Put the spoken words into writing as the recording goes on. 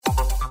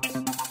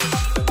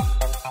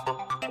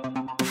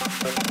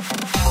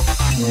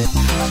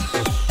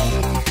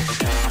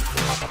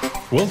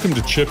Welcome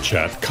to Chip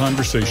Chat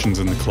Conversations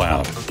in the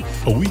Cloud,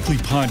 a weekly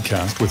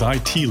podcast with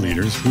IT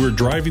leaders who are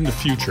driving the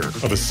future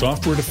of a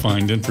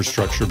software-defined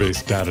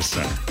infrastructure-based data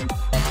center.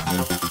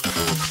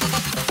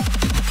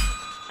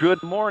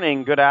 Good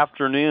morning, good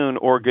afternoon,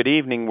 or good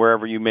evening,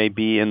 wherever you may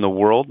be in the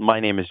world. My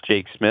name is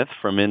Jake Smith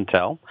from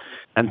Intel,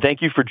 and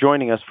thank you for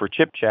joining us for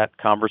Chip Chat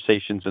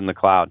Conversations in the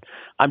Cloud.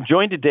 I'm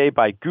joined today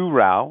by Gu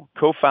Rao,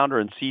 co-founder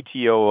and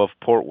CTO of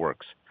Portworx.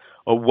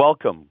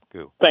 Welcome,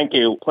 Gu. Thank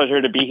you.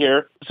 Pleasure to be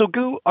here. So,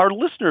 Gu, our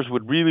listeners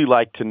would really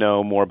like to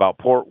know more about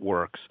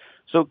Portworx.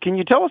 So can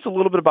you tell us a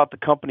little bit about the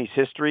company's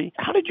history?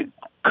 How did you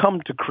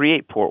come to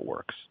create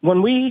Portworx?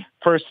 When we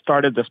first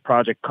started this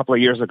project a couple of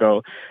years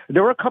ago,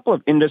 there were a couple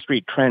of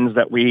industry trends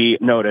that we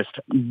noticed,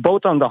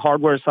 both on the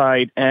hardware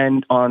side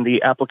and on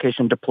the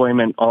application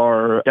deployment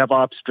or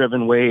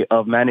DevOps-driven way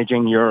of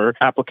managing your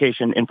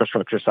application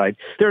infrastructure side.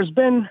 There's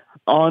been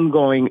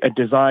ongoing a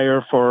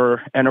desire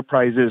for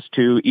enterprises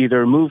to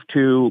either move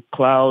to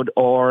cloud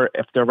or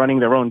if they're running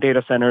their own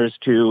data centers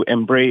to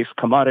embrace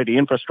commodity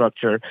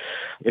infrastructure.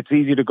 It's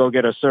easy to go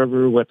get a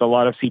server with a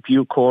lot of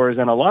CPU cores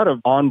and a lot of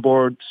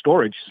onboard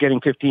storage. Getting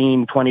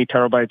 15, 20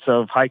 terabytes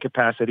of high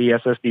capacity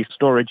SSD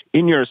storage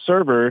in your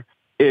server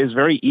is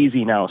very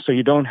easy now. So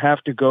you don't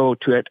have to go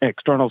to an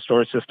external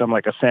storage system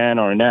like a SAN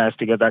or a NAS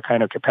to get that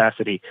kind of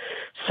capacity.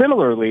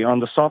 Similarly, on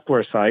the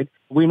software side,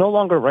 we no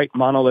longer write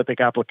monolithic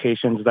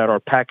applications that are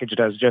packaged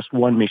as just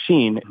one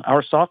machine.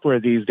 Our software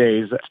these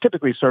days is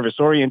typically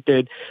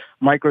service-oriented,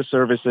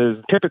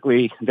 microservices.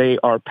 Typically, they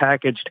are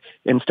packaged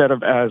instead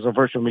of as a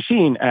virtual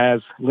machine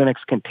as Linux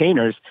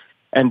containers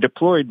and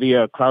deployed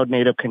via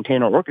cloud-native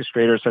container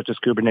orchestrators such as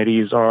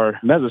Kubernetes or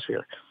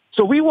Mesosphere.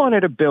 So we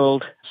wanted to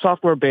build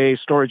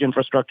software-based storage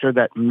infrastructure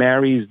that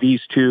marries these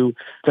two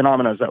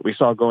phenomena that we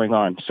saw going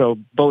on. So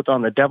both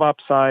on the DevOps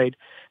side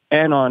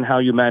and on how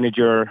you manage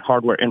your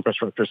hardware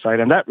infrastructure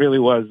side. And that really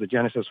was the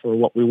genesis for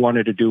what we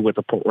wanted to do with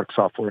the Portworx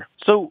software.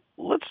 So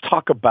let's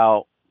talk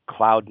about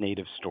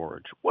cloud-native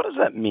storage. What does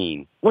that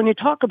mean? When you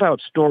talk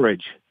about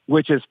storage,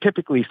 which is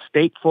typically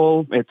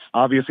stateful. It's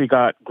obviously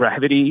got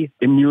gravity,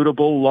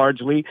 immutable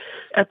largely.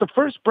 At the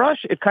first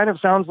brush, it kind of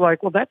sounds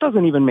like, well, that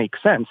doesn't even make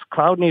sense.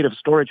 Cloud-native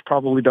storage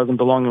probably doesn't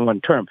belong in one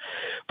term.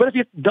 But if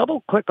you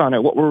double-click on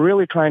it, what we're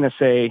really trying to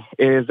say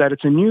is that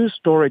it's a new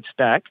storage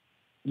stack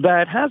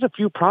that has a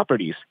few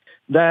properties,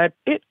 that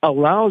it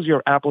allows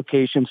your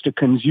applications to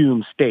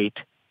consume state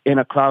in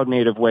a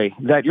cloud-native way,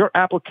 that your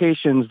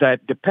applications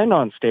that depend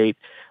on state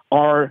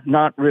are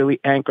not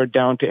really anchored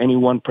down to any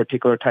one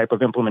particular type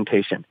of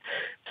implementation.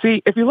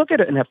 See, if you look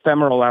at an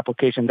ephemeral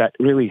application that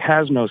really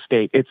has no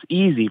state, it's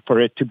easy for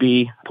it to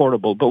be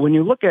portable. But when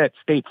you look at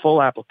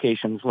stateful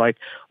applications like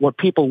what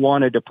people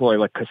want to deploy,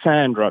 like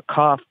Cassandra,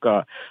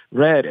 Kafka,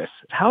 Redis,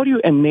 how do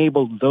you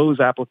enable those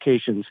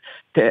applications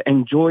to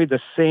enjoy the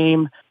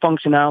same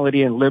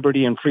functionality and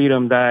liberty and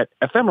freedom that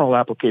ephemeral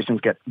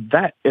applications get?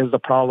 That is the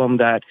problem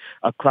that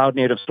a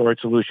cloud-native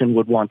storage solution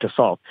would want to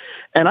solve.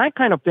 And I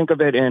kind of think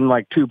of it in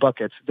like two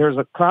buckets. There's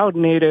a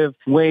cloud-native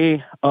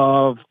way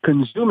of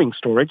consuming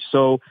storage.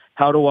 So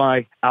how do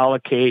I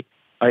allocate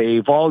a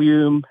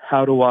volume?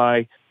 How do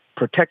I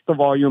protect the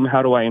volume?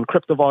 How do I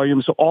encrypt the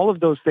volume? So all of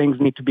those things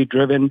need to be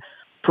driven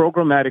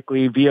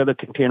programmatically via the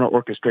container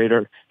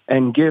orchestrator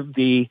and give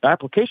the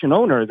application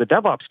owner, the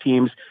DevOps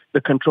teams,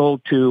 the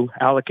control to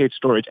allocate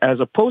storage,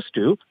 as opposed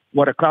to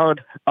what a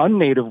cloud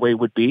unnative way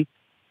would be,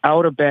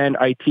 out-of-band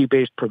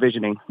IT-based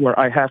provisioning, where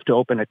I have to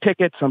open a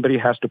ticket, somebody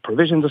has to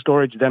provision the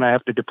storage, then I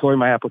have to deploy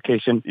my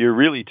application. You're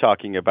really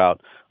talking about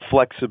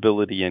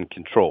flexibility and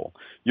control.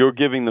 You're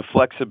giving the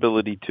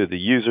flexibility to the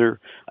user,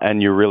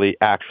 and you're really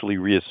actually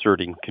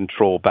reasserting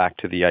control back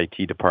to the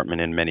IT department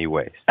in many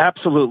ways.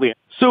 Absolutely.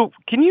 So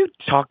can you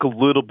talk a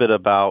little bit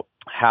about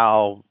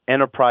how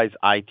enterprise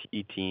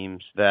IT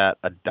teams that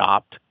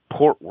adopt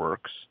Portworx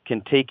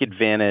can take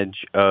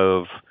advantage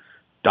of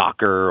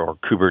Docker or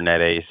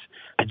Kubernetes?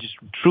 I just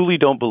truly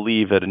don't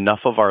believe that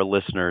enough of our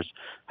listeners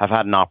have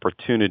had an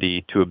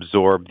opportunity to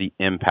absorb the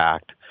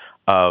impact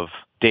of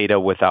data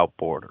without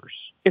borders.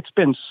 It's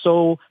been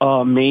so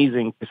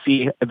amazing to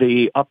see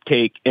the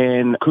uptake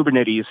in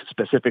Kubernetes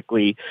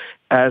specifically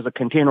as a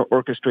container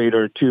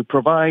orchestrator to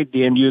provide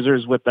the end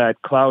users with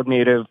that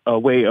cloud-native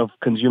way of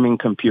consuming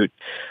compute.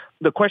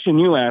 The question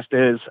you asked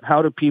is,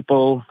 how do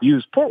people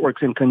use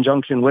Portworx in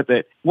conjunction with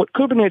it? What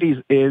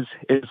Kubernetes is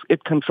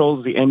it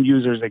controls the end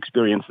user's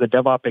experience, the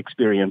DevOps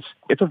experience.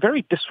 It's a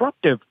very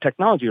disruptive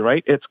technology,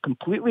 right? It's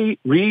completely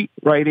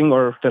rewriting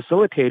or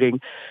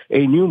facilitating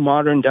a new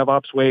modern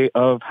DevOps way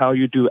of how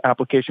you do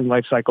application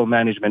lifecycle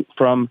management,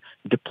 from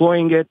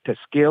deploying it to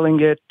scaling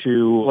it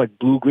to like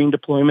blue-green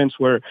deployments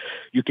where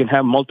you can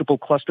have multiple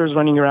clusters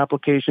running your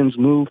applications,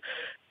 move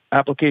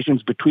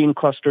applications between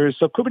clusters.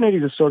 So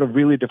Kubernetes is sort of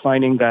really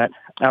defining that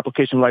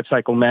application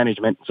lifecycle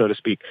management, so to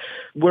speak.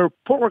 Where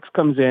Portworx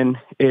comes in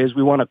is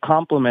we want to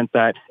complement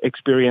that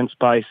experience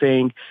by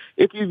saying,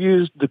 if you've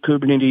used the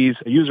Kubernetes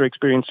user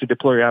experience to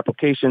deploy your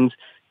applications,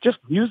 just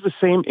use the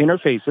same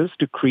interfaces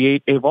to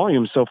create a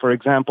volume. So for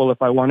example,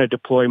 if I want to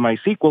deploy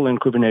MySQL in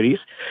Kubernetes,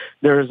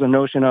 there is a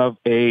notion of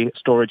a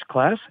storage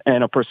class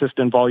and a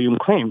persistent volume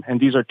claim. And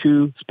these are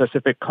two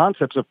specific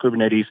concepts of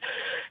Kubernetes.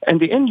 And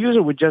the end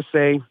user would just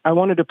say, I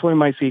want to deploy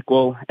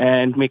MySQL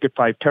and make it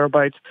 5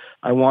 terabytes.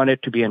 I want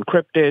it to be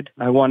encrypted.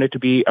 I want it to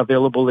be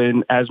available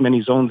in as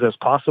many zones as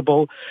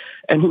possible.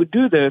 And he would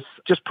do this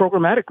just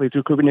programmatically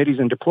through Kubernetes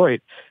and deploy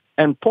it.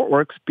 And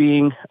Portworx,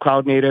 being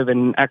cloud native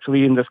and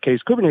actually in this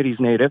case Kubernetes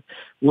native,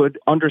 would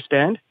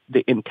understand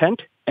the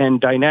intent and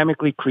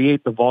dynamically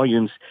create the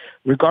volumes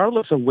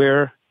regardless of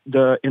where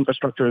the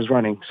infrastructure is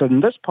running. So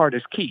this part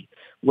is key.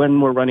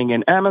 When we're running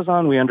in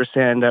Amazon, we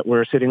understand that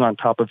we're sitting on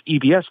top of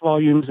EBS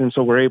volumes, and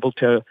so we're able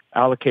to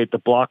allocate the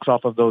blocks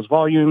off of those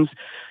volumes.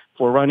 If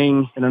we're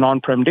running in an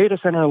on-prem data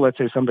center, let's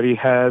say somebody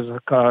has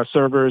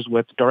servers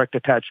with direct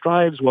attached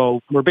drives,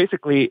 well, we're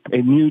basically a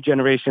new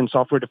generation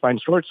software-defined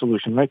storage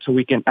solution, right? So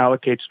we can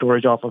allocate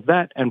storage off of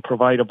that and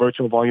provide a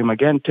virtual volume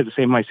again to the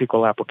same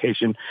MySQL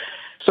application.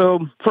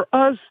 So for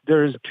us,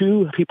 there's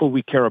two people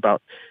we care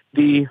about: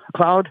 the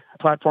cloud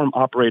platform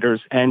operators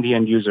and the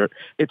end user.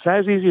 It's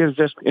as easy as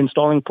just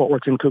installing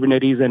Portworx in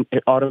Kubernetes, and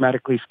it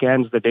automatically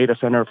scans the data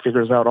center,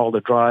 figures out all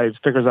the drives,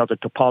 figures out the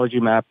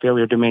topology map,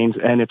 failure domains,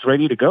 and it's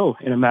ready to go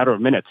in a matter of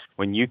minutes.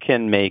 When you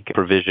can make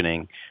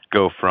provisioning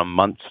go from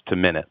months to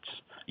minutes,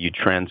 you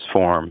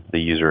transform the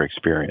user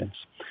experience.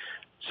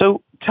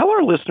 So tell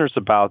our listeners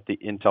about the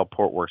Intel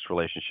Portworx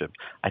relationship.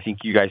 I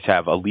think you guys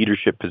have a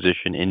leadership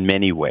position in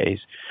many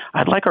ways.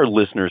 I'd like our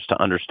listeners to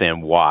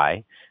understand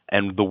why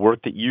and the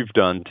work that you've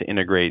done to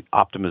integrate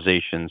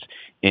optimizations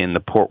in the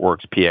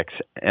Portworx PX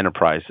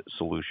Enterprise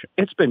solution.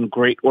 It's been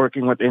great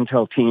working with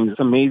Intel teams. It's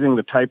amazing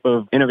the type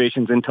of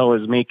innovations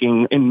Intel is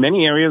making in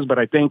many areas, but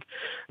I think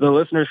the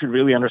listeners should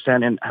really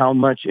understand how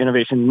much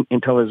innovation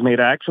Intel has made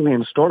actually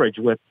in storage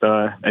with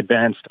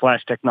advanced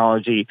flash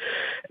technology.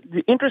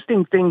 The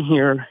interesting thing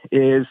here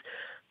is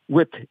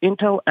with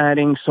Intel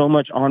adding so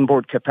much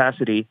onboard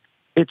capacity,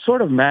 it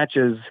sort of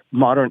matches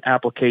modern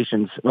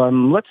applications.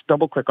 Let's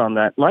double click on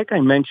that. Like I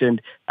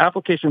mentioned,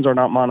 applications are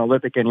not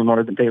monolithic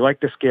anymore. They like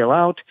to scale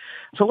out.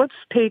 So let's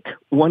take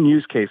one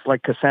use case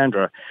like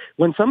Cassandra.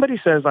 When somebody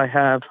says I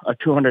have a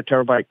 200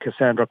 terabyte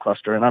Cassandra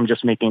cluster, and I'm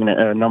just making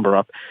a number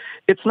up,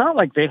 it's not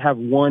like they have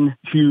one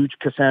huge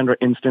Cassandra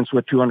instance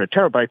with 200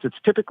 terabytes.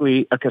 It's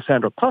typically a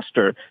Cassandra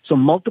cluster. So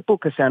multiple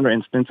Cassandra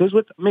instances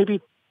with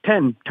maybe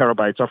 10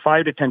 terabytes or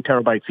 5 to 10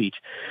 terabytes each.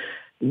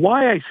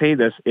 Why I say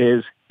this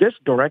is this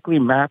directly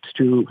maps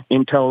to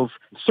Intel's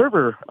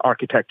server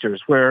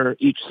architectures, where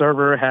each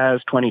server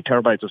has 20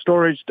 terabytes of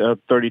storage,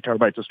 30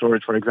 terabytes of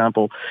storage, for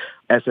example,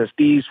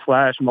 SSDs,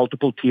 flash,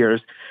 multiple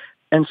tiers.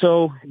 And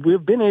so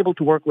we've been able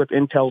to work with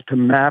Intel to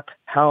map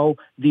how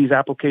these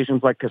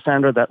applications like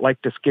Cassandra that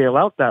like to scale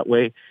out that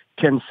way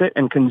can sit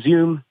and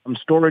consume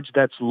storage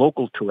that's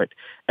local to it.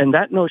 And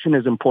that notion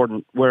is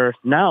important, where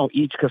now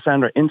each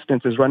Cassandra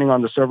instance is running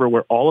on the server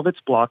where all of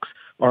its blocks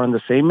are on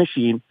the same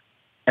machine,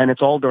 and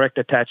it's all direct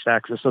attached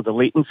access, so the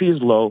latency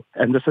is low,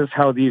 and this is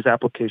how these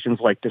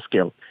applications like to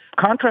scale.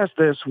 Contrast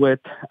this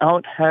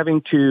without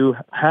having to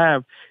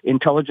have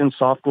intelligent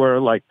software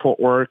like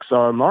Portworx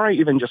or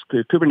even just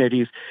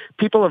Kubernetes.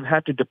 People have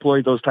had to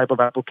deploy those type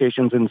of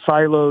applications in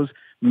silos,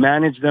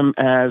 manage them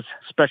as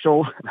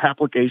special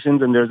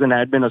applications, and there's an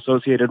admin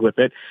associated with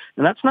it.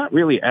 And that's not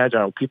really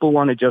agile. People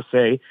want to just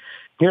say,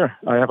 here,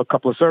 I have a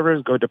couple of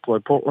servers, go deploy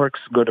Portworx,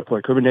 go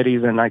deploy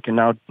Kubernetes, and I can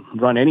now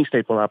run any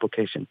stateful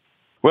application.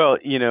 Well,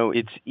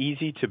 it's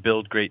easy to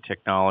build great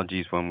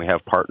technologies when we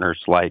have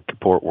partners like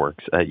Portworx.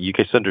 You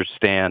guys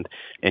understand,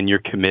 and you're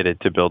committed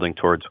to building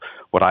towards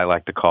what I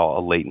like to call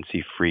a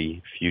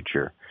latency-free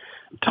future.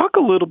 Talk a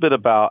little bit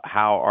about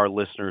how our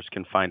listeners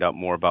can find out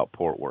more about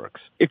Portworx.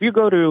 If you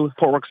go to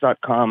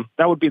portworx.com,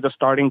 that would be the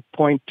starting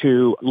point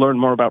to learn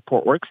more about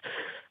Portworx.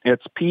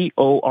 It's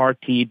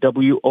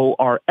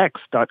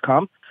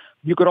portworx.com.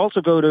 You could also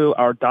go to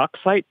our doc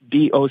site,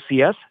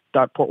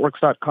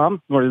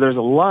 docs.portworx.com, where there's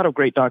a lot of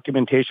great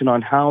documentation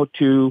on how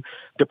to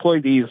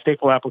deploy these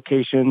stateful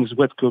applications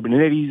with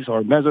Kubernetes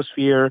or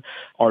Mesosphere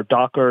or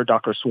Docker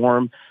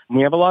Swarm. And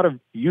we have a lot of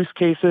use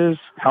cases,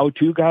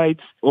 how-to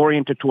guides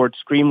oriented towards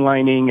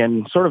streamlining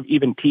and sort of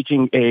even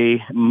teaching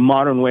a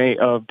modern way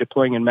of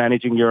deploying and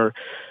managing your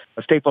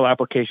stateful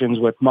applications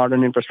with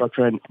modern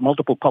infrastructure and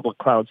multiple public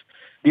clouds.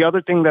 The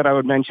other thing that I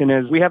would mention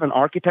is we have an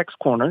architect's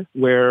corner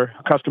where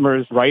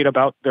customers write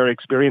about their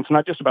experience,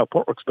 not just about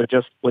Portworx, but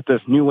just with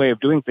this new way of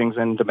doing things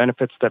and the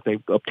benefits that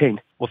they've obtained.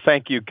 Well,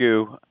 thank you,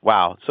 Gu.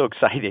 Wow, so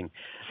exciting.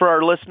 For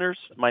our listeners,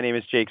 my name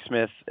is Jake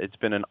Smith. It's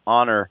been an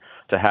honor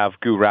to have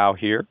Gu Rao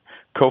here,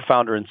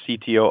 co-founder and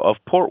CTO of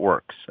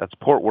Portworx. That's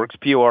Portworx,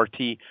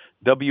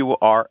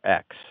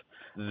 Portwrx.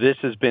 This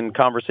has been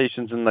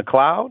Conversations in the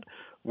Cloud.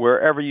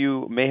 Wherever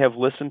you may have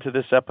listened to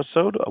this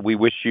episode, we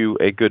wish you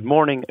a good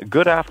morning,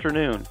 good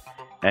afternoon,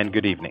 and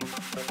good evening.